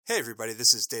Hey everybody,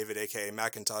 this is David, aka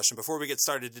Macintosh, and before we get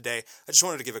started today, I just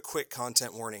wanted to give a quick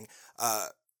content warning.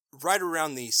 Right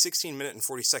around the 16-minute and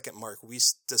 40-second mark, we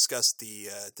discussed the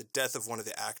death of one of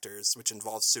the actors, which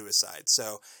involves suicide.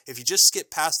 So if you just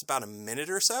skip past about a minute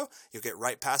or so, you'll get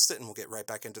right past it, and we'll get right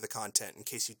back into the content in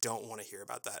case you don't want to hear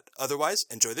about that. Otherwise,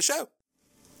 enjoy the show!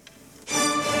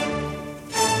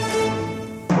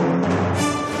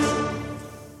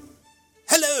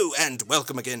 Hello, and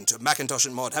welcome again to Macintosh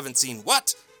and Maud Haven't Seen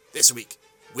What? This week,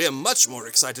 we're much more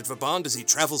excited for Bond as he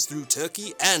travels through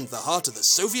Turkey and the heart of the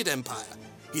Soviet Empire.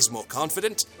 He's more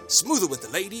confident, smoother with the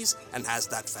ladies, and has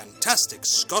that fantastic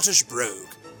Scottish brogue.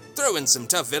 Throw in some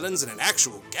tough villains and an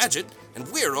actual gadget, and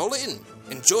we're all in.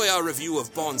 Enjoy our review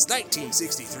of Bond's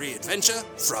 1963 adventure,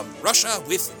 From Russia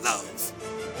with Love.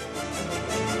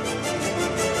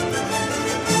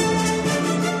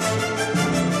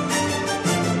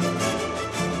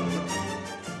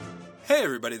 Hey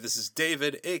everybody, this is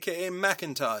David, aka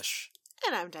Macintosh.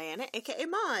 And I'm Diana, aka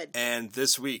Maud. And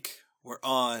this week, we're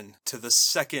on to the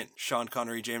second Sean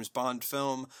Connery James Bond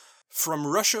film, From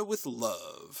Russia with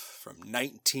Love, from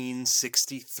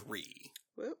 1963.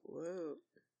 Whoop, whoop.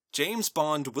 James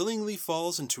Bond willingly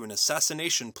falls into an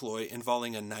assassination ploy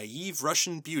involving a naive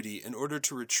Russian beauty in order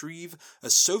to retrieve a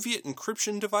Soviet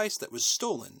encryption device that was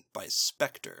stolen by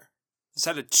Spectre. This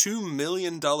had a $2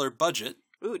 million budget.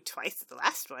 Ooh, twice the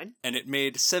last one. And it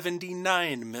made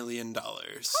 $79 million.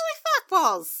 Holy fuck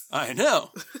balls! I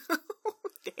know.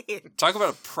 Damn. Talk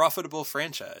about a profitable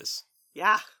franchise.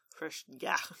 Yeah.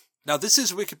 Now, this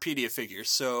is Wikipedia figures,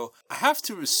 so I have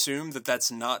to assume that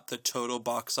that's not the total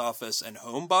box office and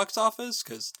home box office,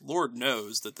 because Lord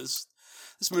knows that this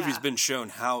movie's been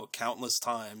shown countless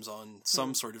times on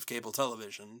some sort of cable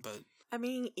television, but... I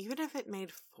mean, even if it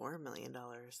made $4 million,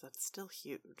 that's still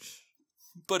huge.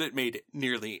 But it made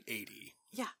nearly 80.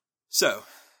 Yeah. So,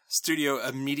 studio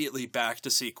immediately backed a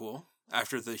sequel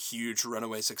after the huge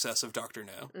runaway success of Dr.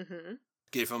 No. Mm-hmm.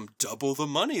 Gave them double the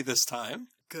money this time.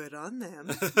 Good on them.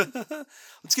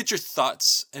 Let's get your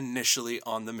thoughts initially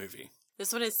on the movie.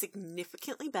 This one is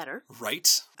significantly better.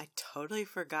 Right. I totally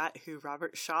forgot who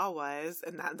Robert Shaw was,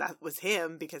 and that was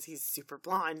him because he's super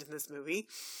blonde in this movie.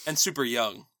 And super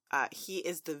young. He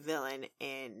is the villain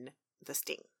in The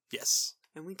Sting. Yes.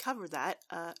 And we covered that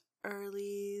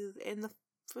early in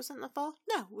was it in the fall?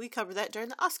 No, we covered that during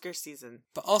the Oscar season.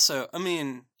 But also, I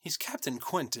mean, he's Captain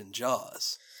Quentin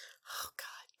Jaws. Oh,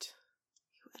 God.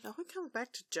 It always comes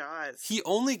back to Jaws. He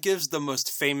only gives the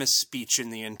most famous speech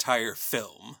in the entire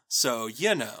film. So,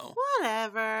 you know.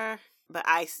 Whatever. But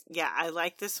I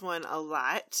like this one a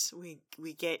lot. We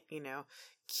get, Q,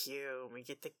 and we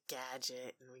get the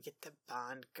gadget, and we get the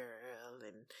Bond girl,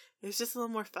 and it was just a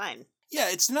little more fun. Yeah,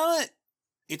 it's not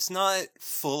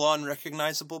full-on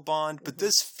recognizable Bond, but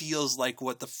this feels like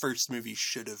what the first movie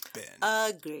should have been.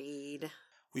 Agreed.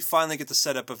 We finally get the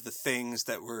setup of the things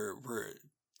that we're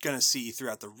going to see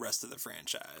throughout the rest of the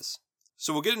franchise.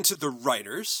 So we'll get into the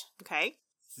writers. Okay.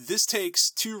 This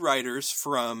takes two writers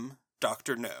from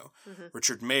Dr. No. Mm-hmm.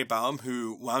 Richard Maybaum,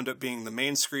 who wound up being the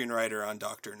main screenwriter on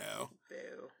Dr. No.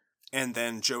 Boo. And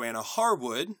then Joanna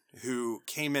Harwood, who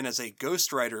came in as a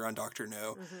ghostwriter on Dr.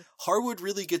 No. Mm-hmm. Harwood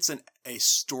really gets a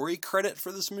story credit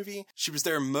for this movie. She was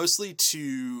there mostly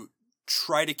to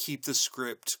try to keep the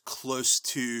script close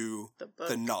to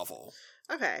the novel.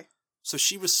 Okay. So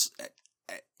she was...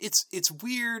 It's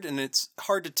weird and it's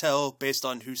hard to tell based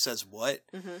on who says what.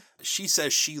 Mm-hmm. She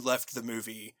says she left the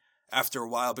movie after a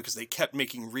while because they kept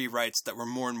making rewrites that were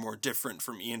more and more different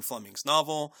from Ian Fleming's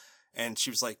novel. And she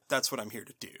was like, that's what I'm here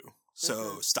to do.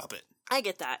 So stop it. I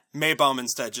get that. Maybaum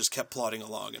instead just kept plodding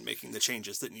along and making the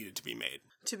changes that needed to be made.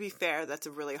 To be fair, that's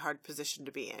a really hard position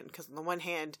to be in. Because on the one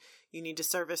hand, you need to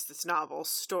service this novel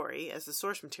story as the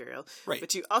source material. Right.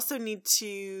 But you also need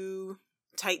to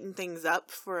tighten things up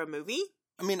for a movie.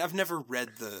 I mean, I've never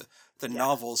read the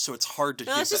novel, so it's hard to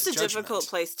give that judgment. It's just a difficult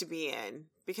place to be in.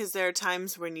 Because there are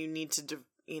times when you need to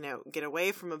get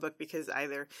away from a book because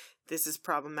either this is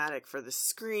problematic for the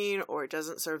screen or it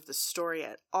doesn't serve the story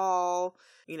at all.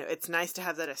 It's nice to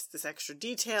have this extra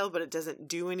detail, but it doesn't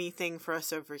do anything for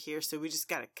us over here, so we just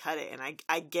gotta cut it. And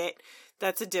I get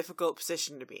that's a difficult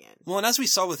position to be in. Well, and as we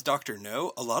saw with Dr.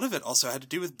 No, a lot of it also had to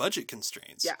do with budget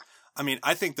constraints. Yeah. I mean,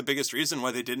 I think the biggest reason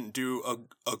why they didn't do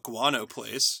a guano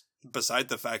place, beside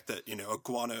the fact that, a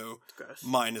guano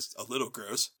mine is a little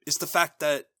gross, is the fact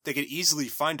that they could easily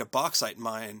find a bauxite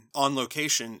mine on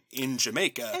location in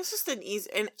Jamaica. It's just an easy,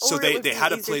 they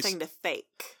had a place thing to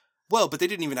fake. Well, but they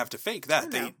didn't even have to fake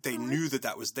that. They knew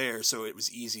that was there, so it was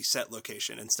easy set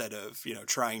location instead of,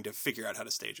 trying to figure out how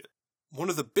to stage it. One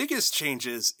of the biggest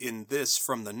changes in this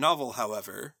from the novel,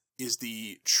 however, is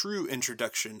the true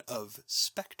introduction of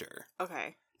Spectre.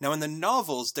 Okay. Now, in the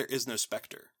novels, there is no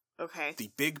Spectre. Okay.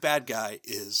 The big bad guy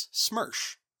is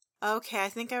Smersh. Okay, I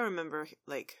think I remember,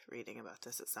 reading about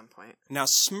this at some point. Now,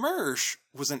 Smersh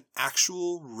was an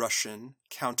actual Russian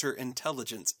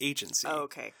counterintelligence agency. Oh,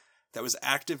 okay. That was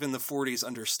active in the 40s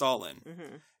under Stalin.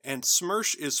 Mm-hmm. And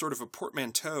Smersh is sort of a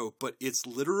portmanteau, but its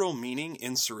literal meaning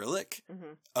in Cyrillic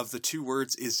of the two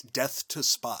words is death to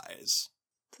spies.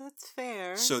 That's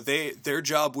fair. So their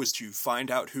job was to find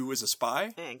out who was a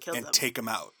spy and kill them. take them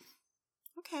out.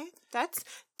 Okay,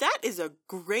 that is a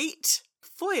great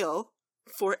foil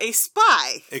for a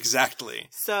spy. Exactly.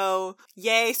 So,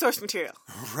 yay, source material.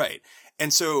 Right.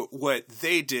 And so what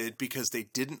they did, because they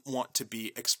didn't want to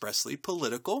be expressly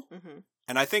political,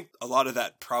 and I think a lot of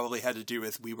that probably had to do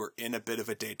with we were in a bit of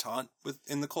a détente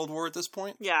in the Cold War at this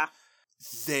point. Yeah.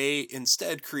 They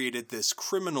instead created this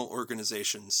criminal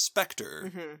organization,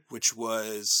 Spectre, which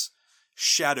was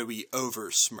shadowy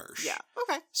over Smersh. Yeah,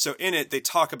 okay. So in it, they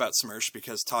talk about Smersh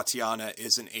because Tatiana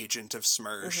is an agent of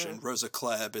Smersh and Rosa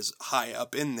Klebb is high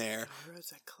up in there.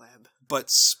 Rosa Klebb. But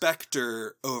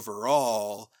Spectre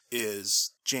overall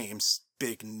is James'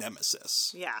 big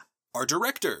nemesis. Yeah. Our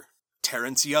director,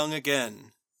 Terrence Young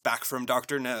again, back from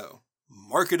Dr. No.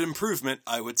 Market improvement,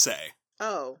 I would say.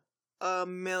 Oh,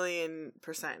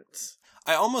 1,000,000%.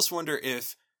 I almost wonder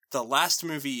if the last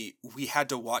movie, we had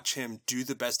to watch him do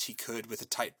the best he could with a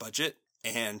tight budget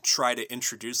and try to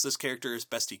introduce this character as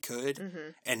best he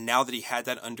could. And now that he had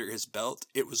that under his belt,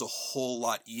 it was a whole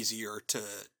lot easier to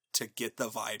get the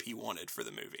vibe he wanted for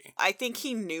the movie. I think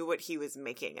he knew what he was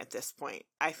making at this point.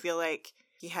 I feel like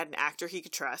he had an actor he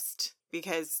could trust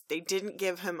because they didn't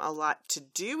give him a lot to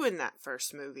do in that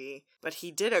first movie, but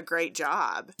he did a great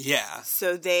job. Yeah.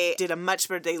 So they did a much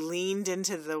better, they leaned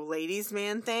into the ladies'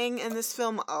 man thing in this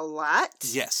film a lot.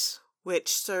 Yes.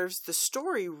 Which serves the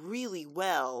story really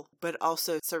well, but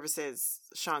also services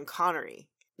Sean Connery.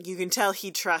 You can tell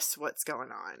he trusts what's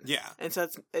going on. Yeah. And so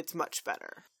it's much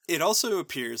better. It also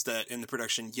appears that in the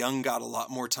production, Young got a lot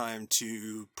more time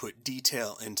to put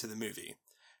detail into the movie.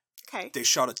 Okay. They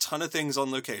shot a ton of things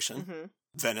on location.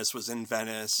 Venice was in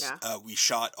Venice. Yeah. We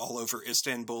shot all over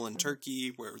Istanbul and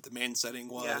Turkey, where the main setting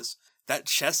was. Yeah. That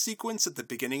chess sequence at the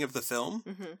beginning of the film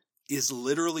is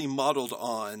literally modeled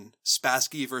on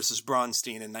Spassky versus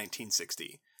Bronstein in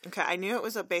 1960. Okay, I knew it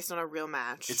was based on a real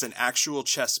match. It's an actual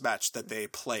chess match that they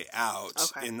play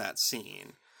out in that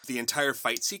scene. The entire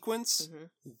fight sequence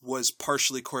was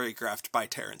partially choreographed by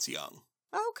Terrence Young.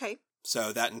 Oh, okay.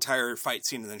 So that entire fight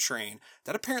scene in the train,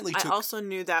 that apparently took... I also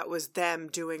knew that was them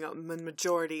doing a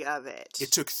majority of it.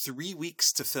 It took 3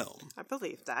 weeks to film. I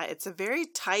believe that. It's a very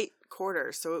tight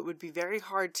quarter, so it would be very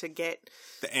hard to get...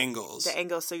 The angles,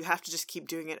 so you have to just keep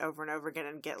doing it over and over again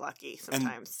and get lucky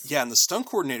sometimes. And the stunt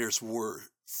coordinators were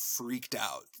freaked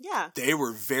out. Yeah. They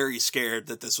were very scared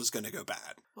that this was going to go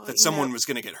bad. Well, that someone was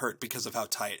going to get hurt because of how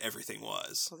tight everything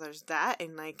was. Well, there's that,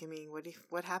 and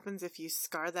what happens if you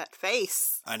scar that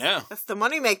face? I know. That's the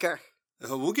moneymaker.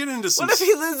 We'll get into some... What if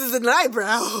he loses an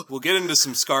eyebrow? We'll get into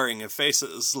some scarring of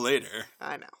faces later.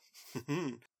 I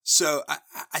know. So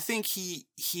I think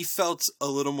he felt a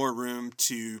little more room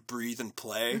to breathe and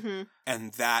play,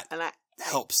 and that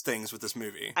helps things with this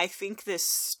movie. I think this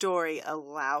story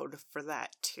allowed for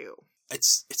that too.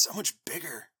 It's so much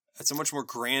bigger. It's so much more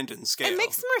grand in scale. It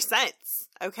makes more sense.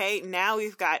 Okay, now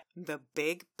we've got the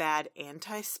big bad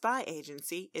anti-spy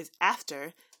agency is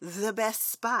after the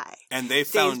best spy. And they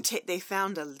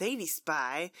found a lady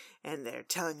spy, and they're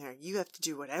telling her, you have to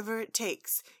do whatever it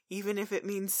takes, even if it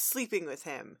means sleeping with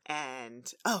him.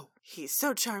 And, oh, he's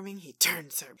so charming, he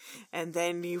turns her. And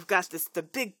then you've got the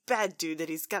big bad dude that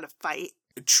he's got to fight.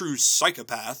 A true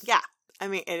psychopath. Yeah. I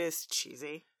mean, it is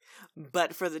cheesy.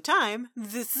 But for the time,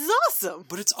 this is awesome.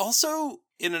 But it's also,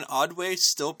 in an odd way,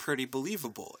 still pretty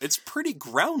believable. It's pretty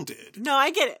grounded. No,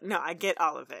 I get it. No, I get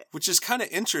all of it. Which is kind of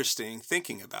interesting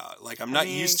thinking about. Like, I'm not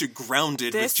used to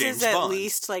grounded with James Bond.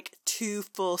 This is at least, 2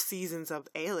 full seasons of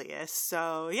Alias,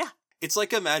 so yeah. It's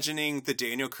like imagining the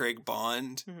Daniel Craig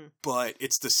Bond, but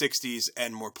it's the 60s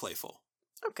and more playful.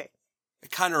 Okay.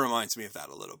 It kind of reminds me of that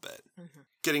a little bit.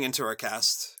 Getting into our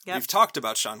cast, Yep. We've talked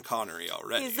about Sean Connery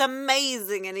already. He's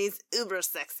amazing and he's uber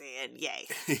sexy and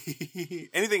yay.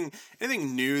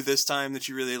 Anything new this time that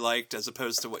you really liked as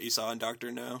opposed to what you saw in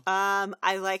Dr. No?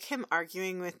 I like him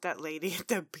arguing with that lady at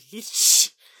the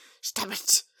beach. Stop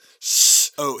it. Shh.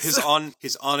 Oh, his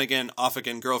on again, off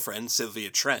again girlfriend,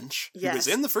 Sylvia Trench, who was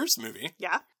in the first movie.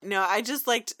 Yeah. No, I just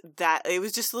liked that. It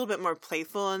was just a little bit more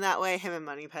playful in that way. Him and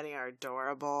Moneypenny are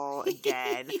adorable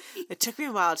again. It took me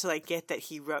a while to get that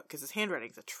he wrote, because his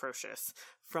handwriting's atrocious,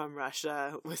 from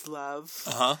Russia with love.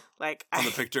 Uh-huh. Like, On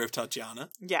the picture of Tatiana.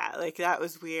 Yeah, like, that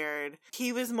was weird.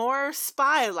 He was more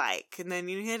spy-like, and then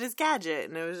he had his gadget,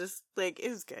 and it was just, like, it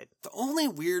was good. The only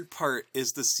weird part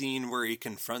is the scene where he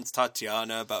confronts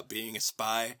Tatiana about being a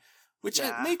spy, which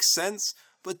it makes sense,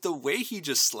 but the way he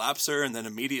just slaps her and then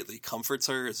immediately comforts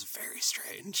her is very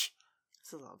strange.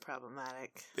 It's a little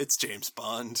problematic. It's James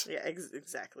Bond. Yeah,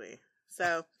 exactly.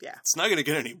 So, yeah. It's not going to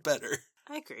get any better.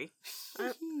 I agree.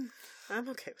 I'm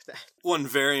okay with that. One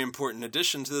very important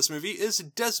addition to this movie is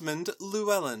Desmond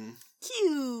Llewellyn.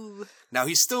 Q. Now,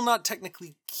 he's still not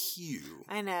technically Q.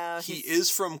 I know. He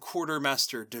is from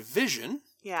Quartermaster Division.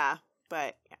 Yeah,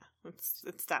 but yeah,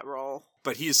 it's that role.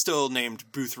 But he is still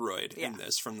named Boothroyd in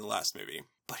this from the last movie.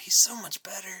 But he's so much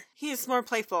better. He is more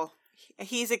playful.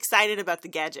 He's excited about the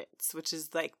gadgets, which is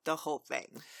like the whole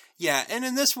thing. Yeah, and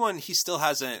in this one, he still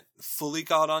hasn't fully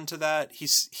got onto that.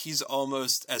 He's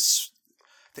almost as...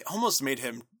 They almost made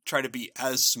him try to be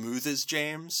as smooth as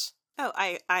James. Oh,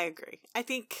 I agree. I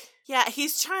think, yeah,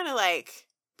 he's trying to, like,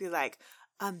 be like,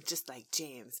 I'm just like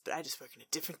James, but I just work in a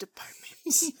different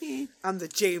department. I'm the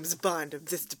James Bond of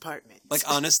this department. Like,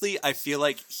 honestly, I feel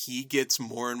like he gets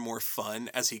more and more fun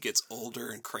as he gets older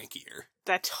and crankier.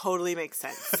 That totally makes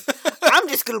sense. I'm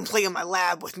just going to play in my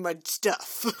lab with my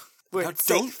stuff. Where it's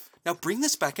safe. Now bring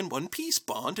this back in one piece,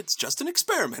 Bond. It's just an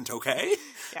experiment, okay?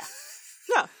 Yeah.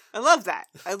 No, I love that.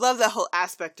 I love that whole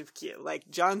aspect of Q.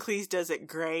 Like, John Cleese does it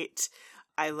great.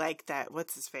 I like that.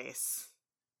 What's his face?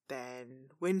 Ben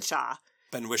Whishaw.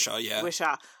 Ben Whishaw, yeah.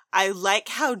 Whishaw. I like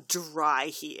how dry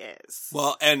he is.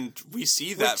 Well, and we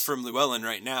see that from Llewellyn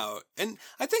right now. And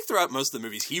I think throughout most of the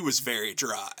movies, he was very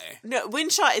dry. No,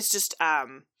 Whishaw is just,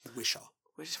 Whishaw.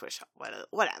 Whishaw.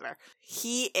 Whatever.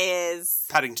 He is...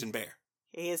 Paddington Bear.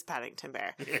 He is Paddington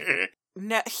Bear.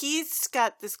 No, he's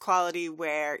got this quality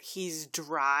where he's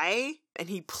dry and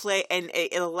and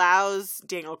it allows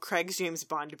Daniel Craig's James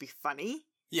Bond to be funny.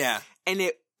 Yeah.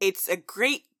 And it's a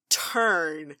great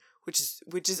turn,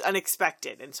 which is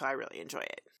unexpected, and so I really enjoy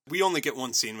it. We only get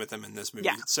one scene with him in this movie,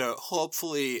 so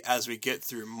hopefully as we get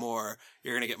through more,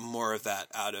 you're going to get more of that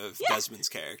out of Desmond's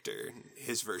character,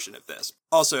 his version of this.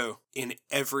 Also, in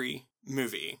every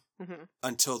movie,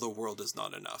 Until the World Is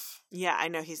Not Enough. Yeah, I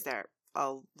know he's there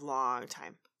a long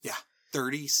time. Yeah,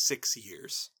 36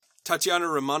 years. Tatiana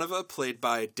Romanova, played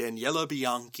by Daniela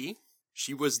Bianchi.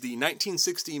 She was the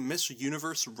 1960 Miss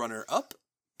Universe runner-up,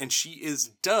 and she is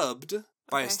dubbed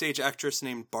by a stage actress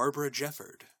named Barbara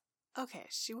Jefford. Okay,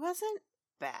 she wasn't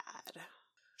bad.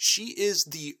 She is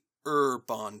the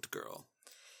Bond girl.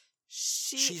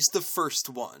 She's the first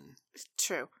one.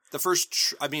 True. The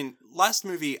first, last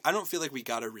movie, I don't feel like we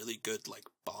got a really good,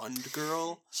 Bond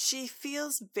girl. She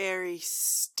feels very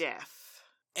stiff.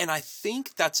 And I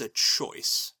think that's a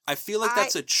choice. I feel like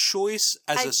that's a choice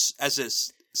as a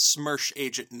Smersh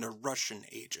agent and a Russian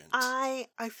agent. I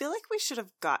feel like we should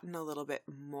have gotten a little bit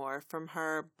more from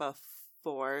her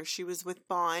before she was with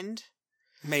Bond.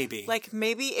 Maybe.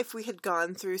 Maybe if we had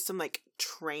gone through some,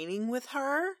 training with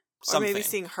her. Something. Or maybe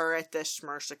seeing her at the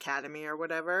Smersh Academy or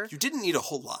whatever. You didn't need a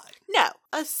whole lot. No,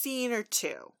 a scene or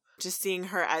two. Just seeing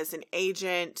her as an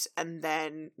agent, and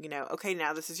then, okay,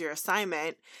 now this is your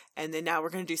assignment, and then now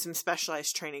we're going to do some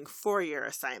specialized training for your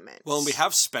assignment. Well, and we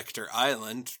have Spectre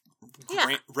Island.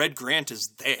 Yeah. Red Grant is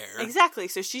there. Exactly,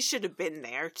 so she should have been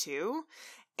there, too.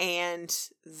 And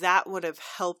that would have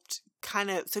helped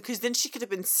because then she could have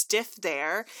been stiff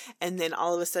there, and then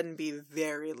all of a sudden be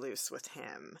very loose with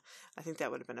him. I think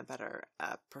that would have been a better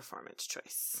performance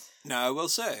choice. Now, I will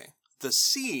say, the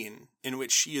scene in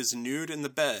which she is nude in the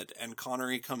bed and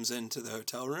Connery comes into the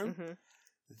hotel room,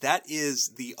 that is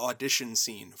the audition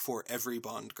scene for every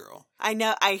Bond girl. I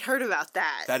know, I heard about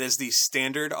that. That is the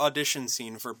standard audition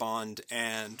scene for Bond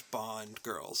and Bond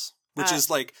girls, which is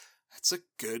that's a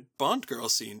good Bond girl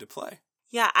scene to play.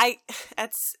 Yeah,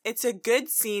 it's a good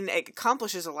scene. It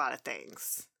accomplishes a lot of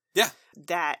things. Yeah.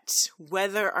 That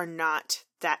whether or not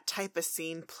that type of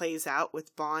scene plays out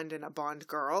with Bond and a Bond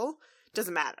girl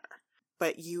doesn't matter.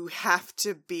 But you have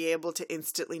to be able to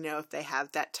instantly know if they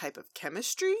have that type of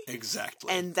chemistry.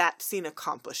 Exactly. And that scene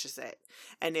accomplishes it.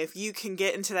 And if you can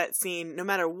get into that scene, no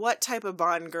matter what type of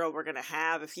Bond girl we're going to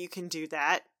have, if you can do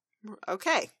that,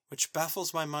 okay. Which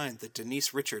baffles my mind that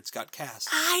Denise Richards got cast.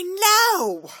 I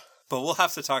know! But we'll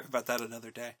have to talk about that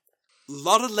another day.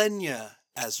 Lotte Lenya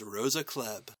as Rosa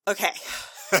Klebb. Okay.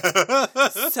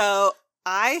 So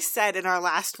I said in our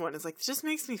last one, it just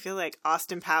makes me feel like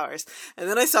Austin Powers. And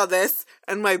then I saw this,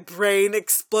 and my brain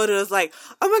exploded. I was like,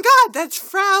 oh my god, that's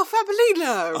Frau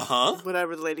Fabelina. Uh-huh.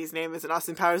 Whatever the lady's name is. And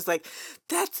Austin Powers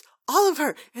that's all of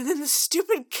her. And then the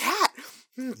stupid cat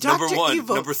Number Dr. one,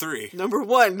 Evil. number three. Number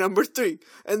 1, number 3.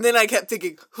 And then I kept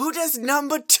thinking, who does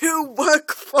number 2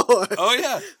 work for? Oh,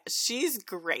 yeah. She's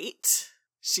great.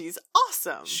 She's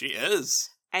awesome. She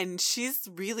is. And she's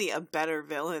really a better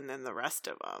villain than the rest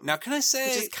of them. Now, can I say...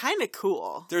 Which is kind of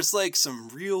cool. There's, like, some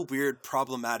real weird,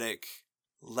 problematic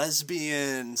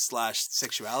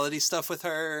lesbian/sexuality stuff with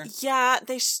her. Yeah,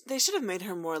 they should have made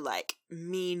her more, like,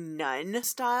 mean nun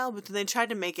style, but then they tried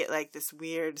to make it, like, this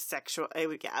weird sexual...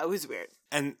 it was weird.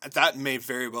 And that may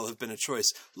very well have been a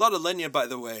choice. Lotte Lenya, by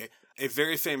the way, a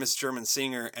very famous German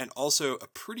singer and also a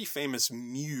pretty famous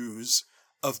muse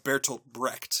of Bertolt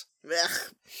Brecht.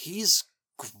 Ugh. He's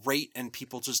great and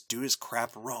people just do his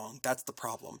crap wrong. That's the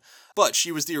problem. But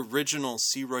she was the original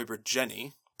C. Roybert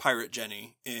Jenny, Pirate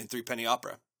Jenny, in Threepenny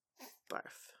Opera.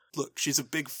 Barf. Look, she's a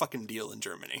big fucking deal in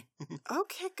Germany.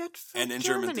 Okay, good for and in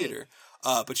Germany. German theater.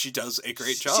 But she does a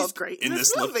great job. She's great in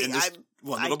this movie. In this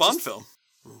one little Bond film.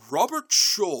 Robert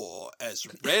Shaw as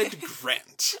Red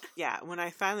Grant. Yeah, when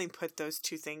I finally put those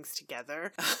two things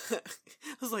together, I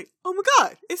was like, oh my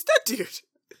god, it's that dude.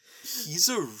 He's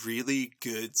a really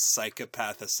good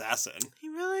psychopath assassin. He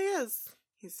really is.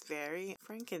 He's very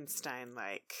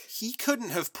Frankenstein-like. He couldn't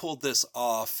have pulled this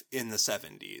off in the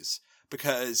 70s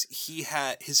because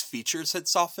his features had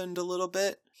softened a little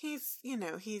bit. He's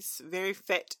very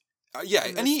fit. Yeah,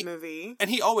 in this movie. And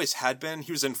he always had been.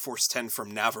 He was in Force 10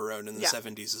 from Navarone in the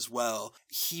 70s as well.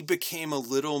 He became a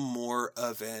little more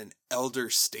of an elder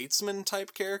statesman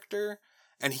type character,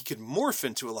 and he could morph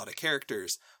into a lot of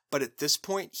characters. But at this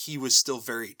point, he was still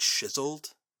very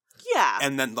chiseled. Yeah.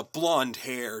 And then the blonde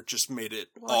hair just made it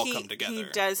all come together. He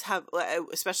does have,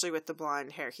 especially with the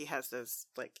blonde hair, he has those,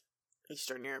 like,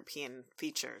 Eastern European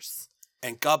features.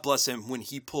 And God bless him when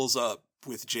he pulls up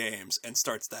with James and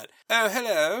starts that, oh,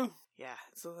 hello. Yeah,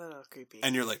 it's a little creepy.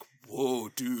 And you're like, whoa,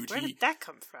 dude. Where did that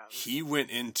come from? He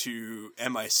went into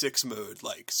MI6 mode,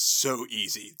 like, so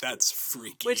easy. That's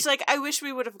freaky. Which, like, I wish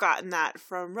we would have gotten that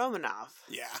from Romanov.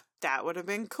 Yeah. That would have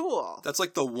been cool. That's,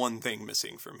 like, the one thing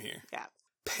missing from here. Yeah.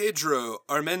 Pedro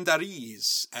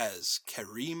Armendariz as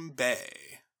Karim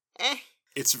Bey.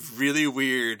 It's really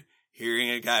weird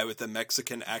hearing a guy with a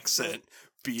Mexican accent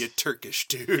be a Turkish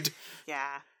dude.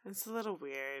 Yeah. It's a little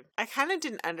weird. I kind of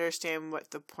didn't understand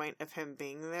what the point of him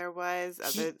being there was,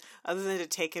 other than to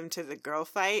take him to the girl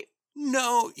fight.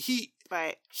 No,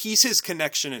 But he's his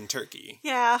connection in Turkey.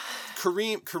 Yeah.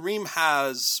 Karim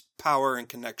has power and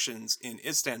connections in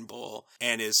Istanbul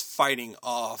and is fighting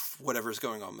off whatever's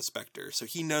going on with Spectre. So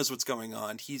he knows what's going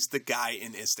on. He's the guy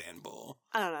in Istanbul.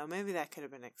 I don't know. Maybe that could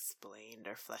have been explained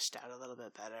or fleshed out a little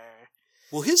bit better.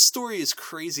 Well, his story is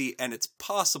crazy, and it's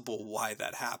possible why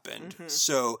that happened. Mm-hmm.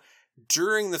 So,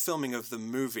 during the filming of the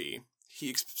movie,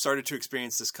 he started to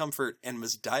experience discomfort and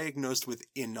was diagnosed with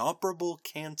inoperable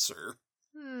cancer.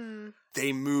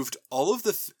 They moved all of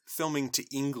the filming to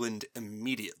England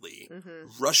immediately,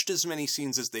 rushed as many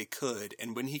scenes as they could,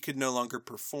 and when he could no longer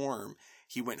perform,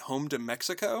 he went home to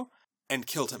Mexico and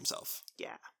killed himself.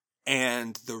 Yeah.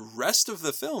 And the rest of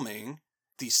the filming,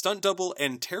 the stunt double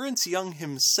and Terrence Young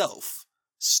himself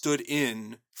stood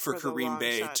in for Karim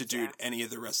Bey to do any of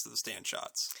the rest of the stand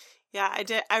shots. Yeah, I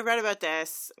did. I read about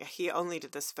this. He only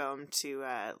did this film to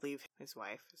leave his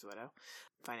wife, his widow,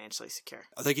 financially secure.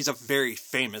 I think he's a very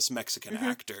famous Mexican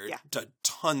actor. Yeah. Done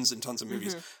tons and tons of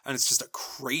movies. And it's just a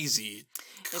crazy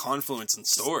confluence and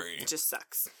story. It just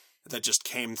sucks. That just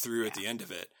came through at the end of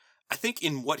it. I think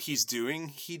in what he's doing,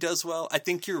 he does well. I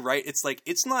think you're right. It's like,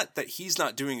 it's not that he's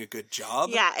not doing a good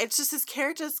job. Yeah, it's just his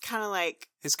character's kind of like...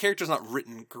 His character's not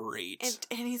written great.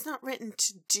 And he's not written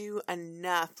to do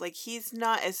enough. Like, he's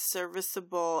not as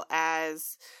serviceable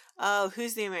as... Oh,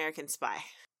 who's the American Spy?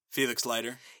 Felix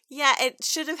Leiter. Yeah, it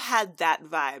should have had that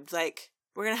vibe. Like,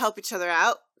 we're going to help each other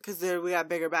out because we got a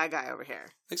bigger bad guy over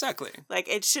here. Exactly. Like,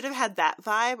 it should have had that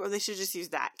vibe, or they should just use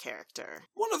that character.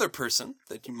 One other person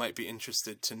that you might be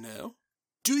interested to know.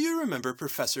 Do you remember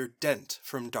Professor Dent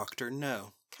from Dr.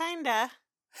 No? Kinda.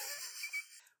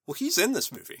 Well, he's in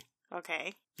this movie.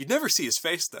 Okay. You'd never see his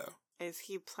face, though. Is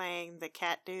he playing the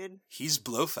cat dude? He's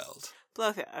Blofeld.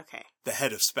 Blofeld, okay. The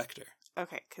head of Spectre.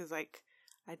 Okay, because, like,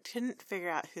 I couldn't figure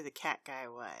out who the cat guy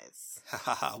was. Ha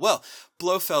ha ha. Well,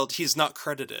 Blofeld, he's not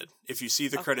credited. If you see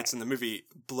the credits in the movie,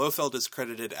 Blofeld is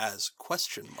credited as ?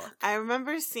 I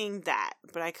remember seeing that,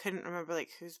 but I couldn't remember, like,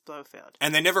 who's Blofeld.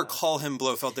 And they never call him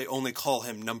Blofeld, they only call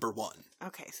him number 1.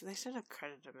 Okay, so they should have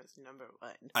credited him as number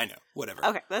 1. I know, whatever.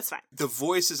 Okay, that's fine. The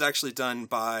voice is actually done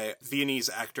by Viennese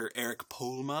actor Eric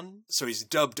Pohlmann, so he's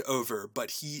dubbed over,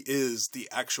 but he is the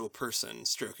actual person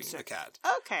stroking the cat.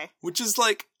 Okay. Which is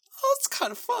like, oh, it's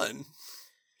kind of fun.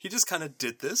 He just kind of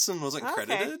did this and wasn't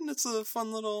credited, and it's a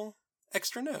fun little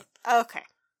extra note. Okay.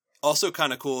 Also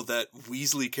kind of cool that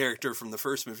Weasley character from the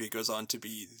first movie goes on to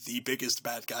be the biggest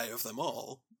bad guy of them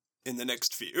all in the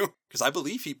next few. Because I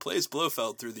believe he plays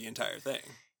Blofeld through the entire thing.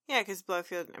 Yeah, because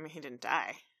Blofeld, I mean, he didn't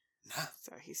die. Nah.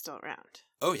 So he's still around.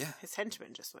 Oh, yeah. His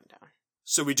henchman just went down.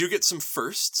 So we do get some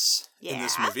firsts in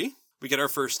this movie. We get our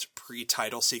first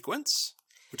pre-title sequence,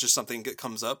 which is something that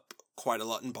comes up quite a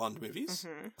lot in Bond movies.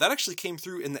 Mm-hmm. That actually came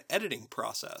through in the editing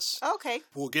process. Okay.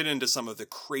 We'll get into some of the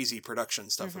crazy production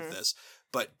stuff of this,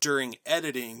 but during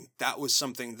editing, that was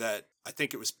something that I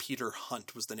think it was Peter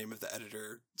Hunt was the name of the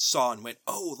editor, saw and went,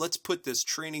 oh, let's put this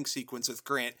training sequence with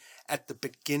Grant at the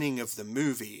beginning of the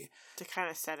movie. To kind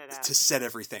of set it up. To set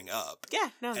everything up. Yeah,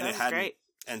 no, that was great.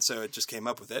 And so it just came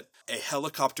up with it. A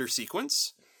helicopter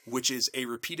sequence, which is a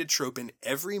repeated trope in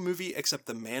every movie except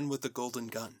The Man with the Golden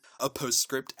Gun. A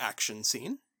postscript action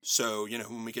scene. So, you know,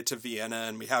 when we get to Vienna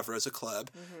and we have Rosa Klebb,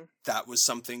 that was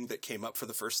something that came up for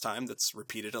the first time that's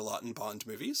repeated a lot in Bond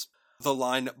movies. The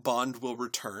line, Bond will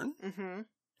return,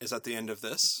 is at the end of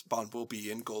this. Bond will be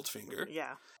in Goldfinger.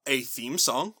 Yeah. A theme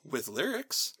song with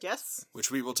lyrics. Yes. Which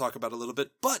we will talk about a little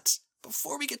bit. But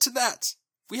before we get to that,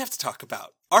 we have to talk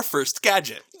about our first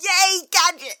gadget. Yay,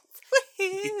 gadgets!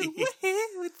 Woohoo,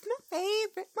 woohoo, it's my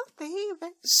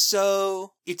favorite.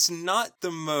 So, it's not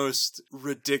the most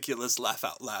ridiculous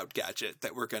laugh-out-loud gadget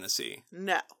that we're going to see.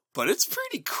 No. But it's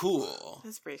pretty cool.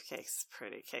 This briefcase is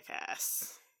pretty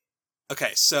kick-ass.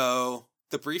 Okay, so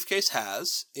the briefcase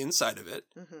has, inside of it,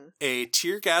 a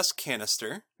tear gas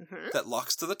canister that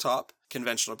locks to the top.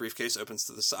 Conventional briefcase opens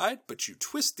to the side, but you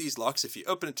twist these locks. If you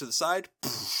open it to the side,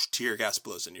 poof, tear gas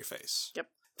blows in your face. Yep.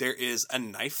 There is a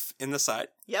knife in the side.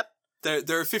 Yep.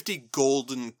 There are 50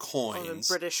 golden coins. Oh,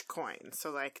 the British coins. So,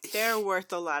 like, they're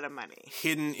worth a lot of money.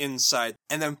 Hidden inside.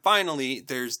 And then finally,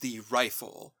 there's the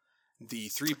rifle. The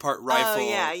 3-part rifle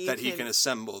that he can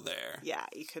assemble there. Yeah,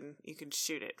 you can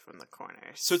shoot it from the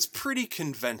corners. So it's pretty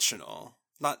conventional.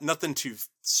 Nothing too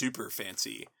super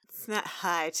fancy. It's not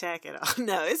high tech at all.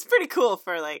 No, it's pretty cool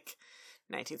for, like,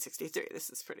 1963. This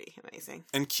is pretty amazing.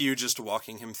 And Q just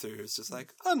walking him through is just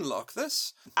like, unlock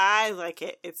this. I like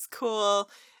it. It's cool.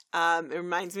 It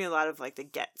reminds me a lot of like the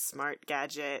Get Smart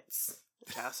gadgets,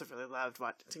 which I also really loved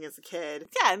watching as a kid.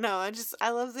 Yeah, no,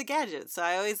 I love the gadgets. So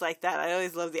I always like that. I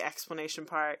always love the explanation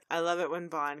part. I love it when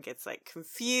Bond gets like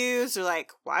confused or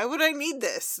like, why would I need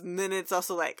this? And then it's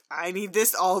also like, I need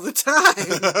this all the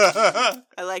time.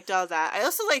 I liked all that. I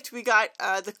also liked we got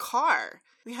the car.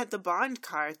 We had the Bond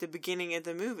car at the beginning of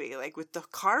the movie, like with the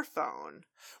car phone.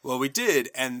 Well, we did,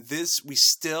 and this we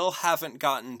still haven't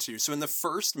gotten to. So in the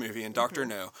first movie, in Dr.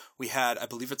 No, we had, I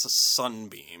believe it's a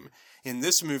Sunbeam. In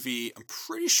this movie, I'm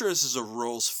pretty sure this is a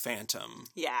Rolls Phantom.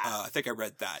 Yeah. I think I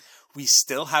read that. We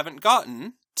still haven't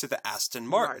gotten to the Aston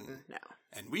Martin. No.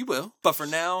 And we will. But for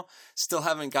now, still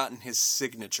haven't gotten his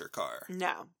signature car.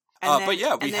 No. But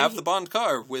yeah, we have the Bond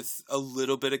car with a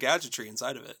little bit of gadgetry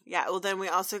inside of it. Yeah, well then we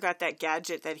also got that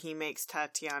gadget that he makes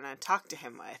Tatiana talk to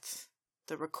him with.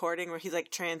 The recording where he's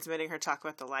like transmitting her talk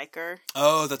about the Leica.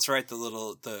 Oh, that's right,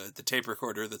 the tape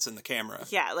recorder that's in the camera.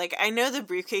 Yeah, like I know the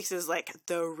briefcase is like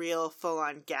the real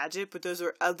full-on gadget, but those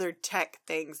are other tech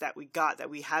things that we got that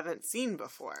we haven't seen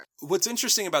before. What's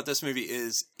interesting about this movie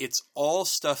is it's all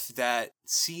stuff that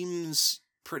seems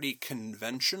pretty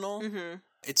conventional. Mm-hmm.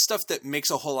 It's stuff that makes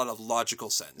a whole lot of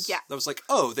logical sense. Yeah. That was like,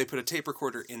 oh, they put a tape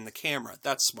recorder in the camera.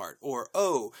 That's smart. Or,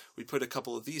 oh, we put a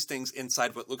couple of these things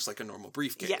inside what looks like a normal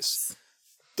briefcase. Yes.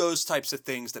 Those types of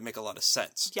things that make a lot of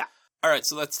sense. Yeah. All right,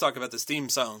 so let's talk about this theme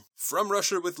song. From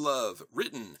Russia with Love,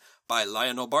 written by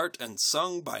Lionel Bart and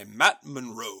sung by Matt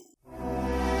Monro.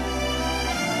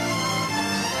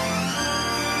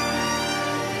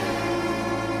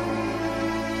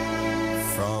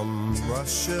 From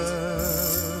Russia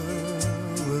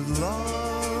with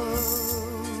love,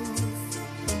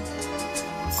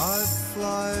 I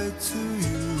fly to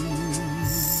you,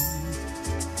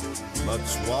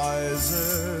 much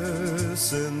wiser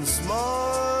since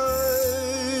my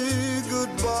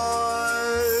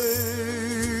goodbye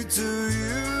to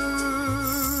you.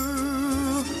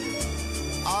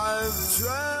 I've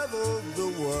traveled the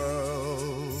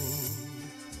world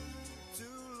to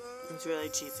learn. It's really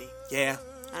cheesy. Yeah.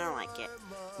 I don't like it.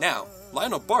 Now,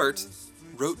 Lionel Bart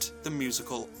wrote the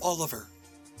musical Oliver.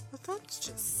 But that's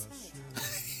just...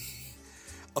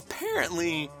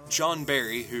 Apparently, John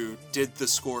Barry, who did the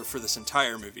score for this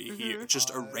entire movie, he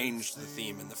just arranged the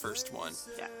theme in the first one.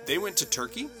 Yeah. They went to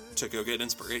Turkey to go get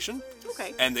inspiration.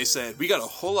 Okay. And they said, we got a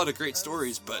whole lot of great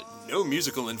stories, but no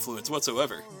musical influence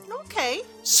whatsoever. Okay.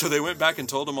 So they went back and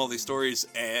told him all these stories,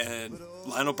 and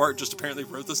Lionel Bart just apparently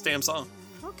wrote this damn song.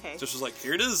 Okay. Just was like,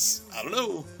 here it is. I don't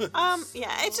know.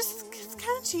 Yeah, it's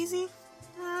kind of cheesy.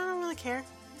 I don't really care.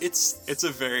 It's a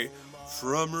very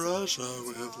From Russia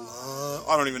with Love.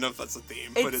 I don't even know if that's a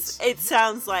theme, but it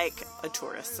sounds like a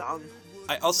tourist song.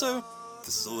 I also,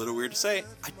 this is a little weird to say,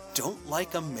 I don't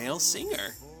like a male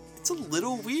singer. It's a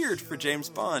little weird for James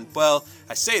Bond. Well,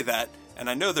 I say that, and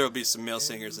I know there will be some male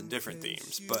singers in different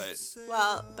themes, but...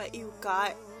 Well, but you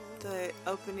got the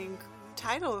opening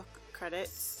title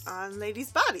credits on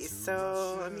Ladies' Bodies,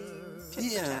 so, I mean,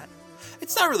 yeah.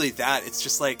 It's not really that, it's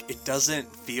just like, it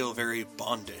doesn't feel very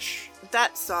Bondish.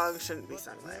 That song shouldn't be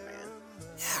sung by a man.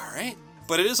 Yeah, right?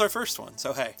 But it is our first one,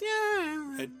 so hey.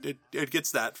 Yeah. It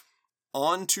gets that.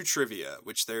 On to trivia,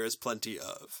 which there is plenty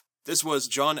of. This was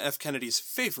John F. Kennedy's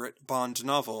favorite Bond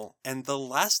novel, and the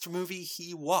last movie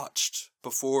he watched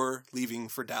before leaving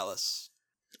for Dallas.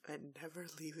 And never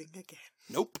leaving again.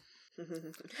 Nope.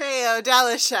 Hey,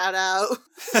 Dallas shout out.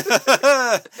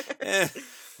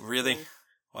 Really?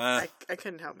 Well, I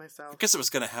couldn't help myself. I guess it was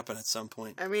going to happen at some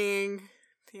point. I mean,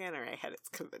 the NRA had its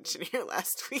convention here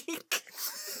last week.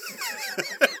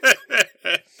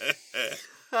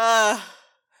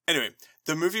 Anyway,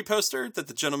 the movie poster that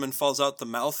the gentleman falls out the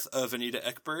mouth of Anita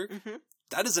Ekberg,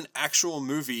 that is an actual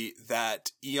movie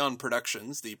that Eon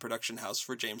Productions, the production house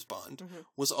for James Bond,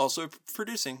 was also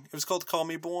producing. It was called Call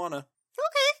Me Bwana.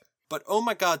 Okay. But oh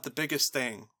my god, the biggest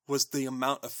thing was the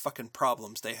amount of fucking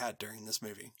problems they had during this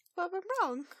movie. What went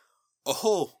wrong? A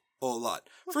whole lot.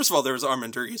 First of all, there was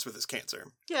Armand Durgues with his cancer.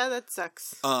 Yeah, that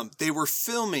sucks. They were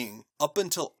filming up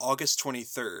until August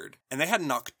 23rd, and they had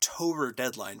an October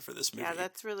deadline for this movie. Yeah,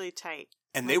 that's really tight.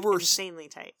 And they were insanely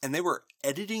tight. And they were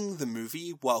editing the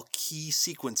movie while key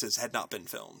sequences had not been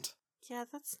filmed. Yeah,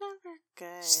 that's never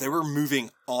good. So they were moving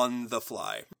on the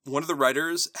fly. One of the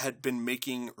writers had been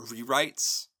making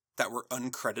rewrites that were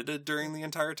uncredited during the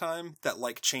entire time that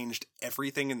like changed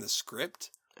everything in the script.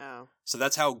 Oh. So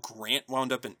that's how Grant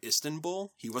wound up in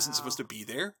Istanbul. He wasn't supposed to be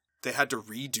there. They had to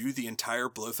redo the entire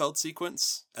Blofeld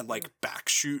sequence and like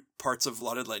backshoot parts of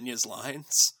Lotte Letnia's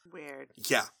lines. Weird.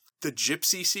 Yeah. The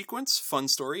gypsy sequence, fun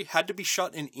story, had to be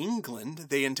shot in England.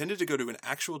 They intended to go to an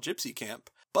actual gypsy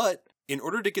camp, but in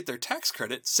order to get their tax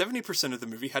credit, 70% of the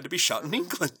movie had to be shot in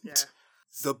England. Yeah.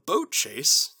 The boat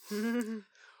chase.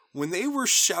 When they were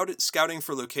scouting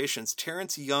for locations,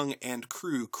 Terrence Young and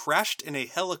crew crashed in a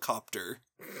helicopter.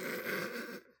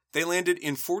 They landed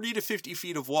in 40 to 50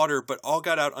 feet of water, but all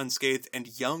got out unscathed,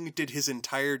 and Young did his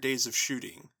entire days of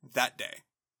shooting that day.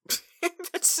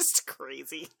 That's just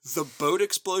crazy. The boat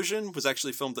explosion was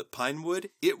actually filmed at Pinewood.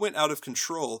 It went out of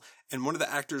control, and one of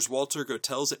the actors, Walter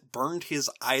Gotell, it burned his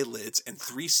eyelids, and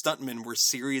 3 stuntmen were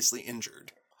seriously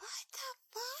injured. What the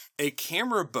fuck? A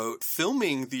camera boat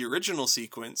filming the original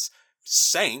sequence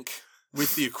sank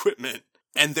with the equipment,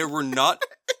 and there were not...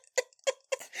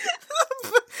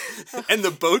 and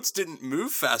the boats didn't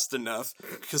move fast enough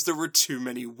because there were too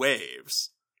many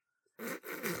waves.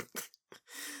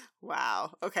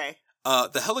 Wow. Okay.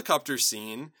 The helicopter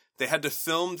scene, they had to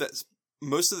film that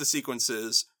most of the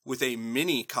sequences with a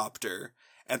mini copter,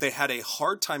 and they had a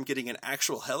hard time getting an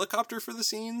actual helicopter for the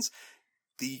scenes.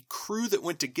 The crew that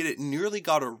went to get it nearly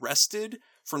got arrested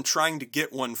from trying to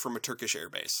get one from a Turkish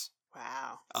airbase.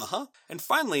 Wow. And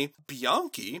finally,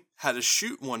 Bianchi had a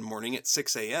shoot one morning at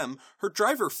 6 a.m. Her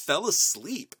driver fell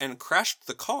asleep and crashed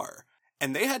the car.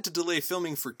 And they had to delay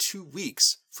filming for 2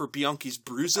 weeks for Bianchi's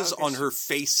bruises on her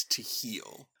face to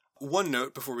heal. One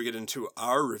note before we get into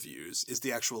our reviews is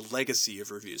the actual legacy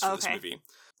of reviews for this movie.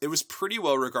 It was pretty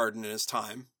well regarded in its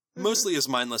time, mostly as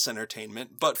mindless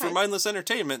entertainment, but for mindless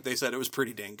entertainment, they said it was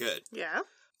pretty dang good. Yeah.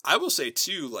 I will say,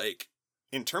 too, like,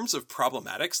 in terms of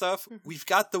problematic stuff, we've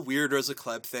got the weird Rosa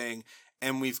Klebb thing,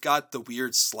 and we've got the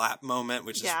weird slap moment,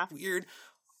 which is weird.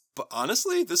 But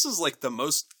honestly, this is like the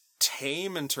most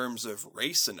tame in terms of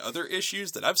race and other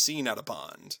issues that I've seen out of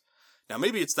Bond. Now,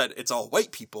 maybe it's that it's all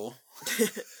white people.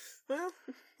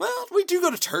 Well, we do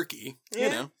go to Turkey, you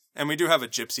know, and we do have a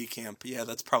gypsy camp. Yeah,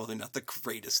 that's probably not the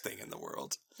greatest thing in the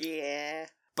world. Yeah.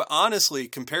 But honestly,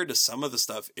 compared to some of the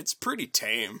stuff, it's pretty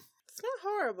tame. It's not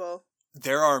horrible.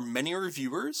 There are many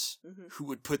reviewers who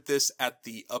would put this at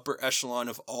the upper echelon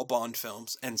of all Bond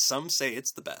films, and some say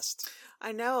it's the best.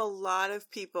 I know a lot of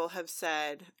people have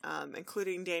said,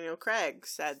 including Daniel Craig,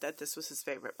 said that this was his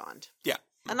favorite Bond. Yeah.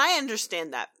 And I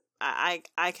understand that. I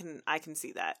can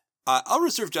see that. I'll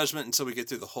reserve judgment until we get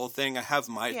through the whole thing. I have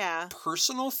my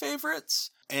personal favorites,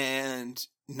 and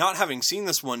not having seen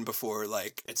this one before,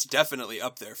 like, it's definitely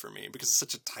up there for me because it's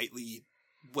such a tightly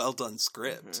well done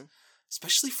script.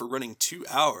 Especially for running 2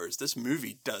 hours, this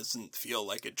movie doesn't feel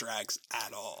like it drags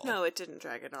at all. No, it didn't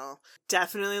drag at all.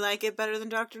 Definitely like it better than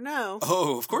Dr. No.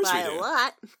 Oh, of course we do. By a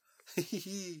lot.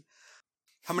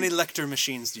 How many Lecter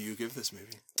machines do you give this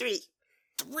movie? 3.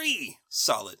 3.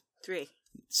 Solid. 3.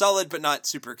 Solid, but not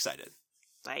super excited.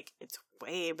 Like, it's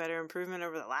way better improvement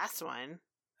over the last one.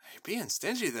 You're being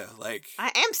stingy, though. Like,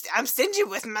 I'm stingy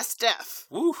with my stuff.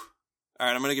 Woo. All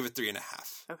right, I'm going to give it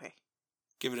 3.5. Okay.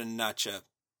 Give it a notch up.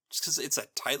 Just because it's a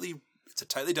tightly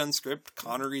done script.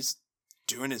 Connery's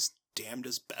doing his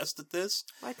damnedest best at this.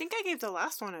 Well, I think I gave the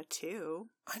last one a 2.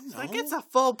 I know. Like, it's a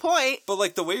full point. But,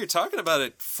 like, the way you're talking about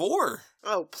it, 4.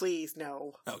 Oh, please,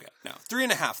 no. Okay, no.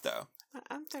 3.5, though.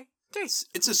 I'm sorry. 3.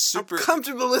 It's a super... I'm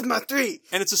comfortable with my 3.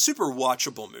 And it's a super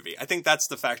watchable movie. I think that's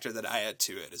the factor that I add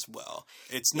to it as well.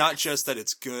 It's not just that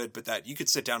it's good, but that you could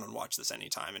sit down and watch this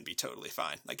anytime and be totally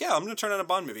fine. Like, yeah, I'm going to turn on a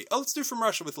Bond movie. Oh, let's do From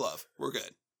Russia with Love. We're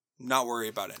good. Not worry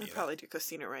about any of it. I'll probably do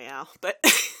Casino Royale, but...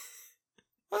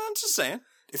 Well, I'm just saying.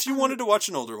 If you wanted to watch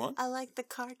an older one... I like the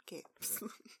card games.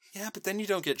 Yeah, but then you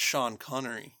don't get Sean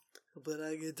Connery. But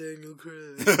I get Daniel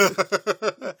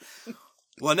Craig.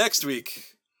 Well, next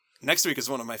week is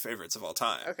one of my favorites of all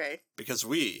time. Okay. Because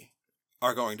we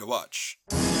are going to watch...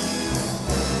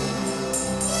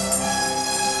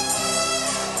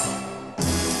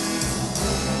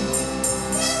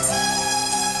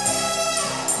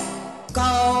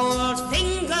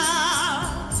 Goldfinger,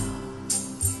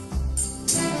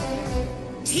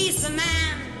 he's the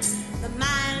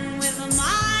man with the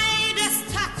Midas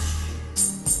touch,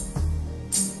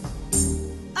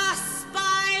 a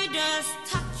spider's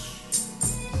touch,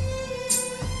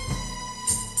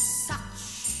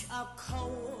 such a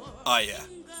cold. Oh yeah,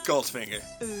 Goldfinger.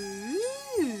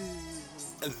 Ooh.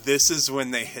 This is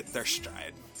when they hit their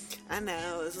stride. I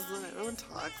know, this is what everyone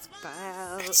talks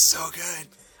about. It's so good.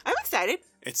 I'm excited.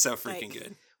 It's so freaking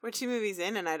good. We're 2 movies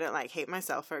in, and I don't, hate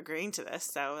myself for agreeing to this,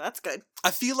 so that's good. I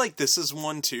feel like this is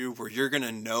one, too, where you're going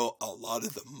to know a lot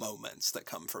of the moments that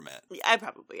come from it. Yeah, I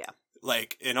probably, yeah.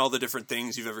 Like, in all the different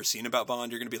things you've ever seen about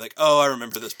Bond, you're going to be like, oh, I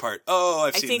remember this part. Oh,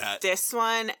 I've seen that. I think this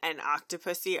one and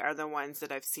Octopussy are the ones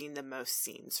that I've seen the most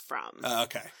scenes from.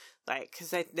 Okay.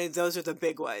 Because those are the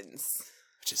big ones.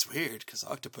 Which is weird, because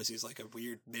Octopussy is like a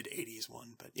weird mid-'80s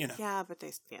one, but you know. Yeah, but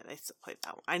they still played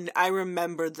that one. I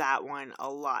remember that one a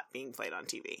lot being played on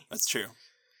TV. That's true.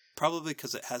 Probably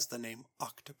because it has the name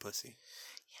Octopussy.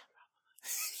 Yeah,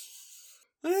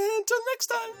 probably. Until next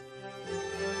time.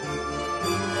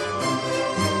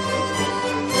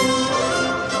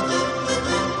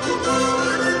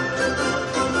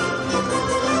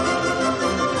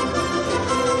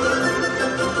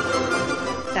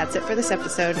 That's it for this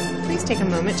episode. Please take a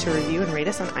moment to review and rate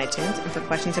us on iTunes, and for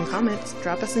questions and comments,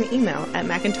 drop us an email at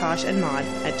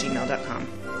macintoshandmod@gmail.com.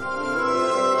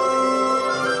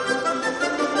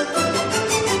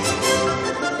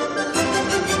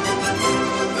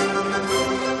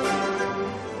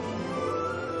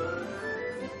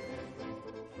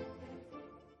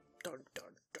 Dun,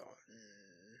 dun, dun.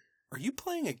 Are you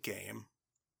playing a game?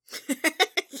 Yes.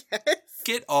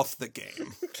 Get off the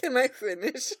game. Can I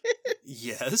finish it?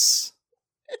 Yes.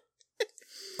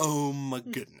 Oh my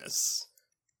goodness.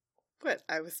 What?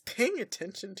 I was paying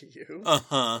attention to you.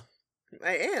 Uh-huh.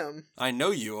 I am. I know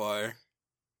you are.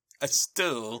 I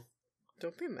still...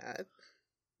 Don't be mad.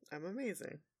 I'm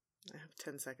amazing. I have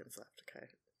 10 seconds left, okay?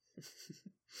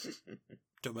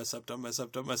 Don't mess up, don't mess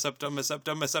up, don't mess up, don't mess up,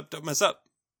 don't mess up, don't mess up.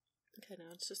 Okay,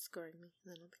 now it's just scoring me,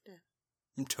 and then I'll be dead.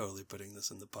 I'm totally putting this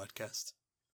in the podcast.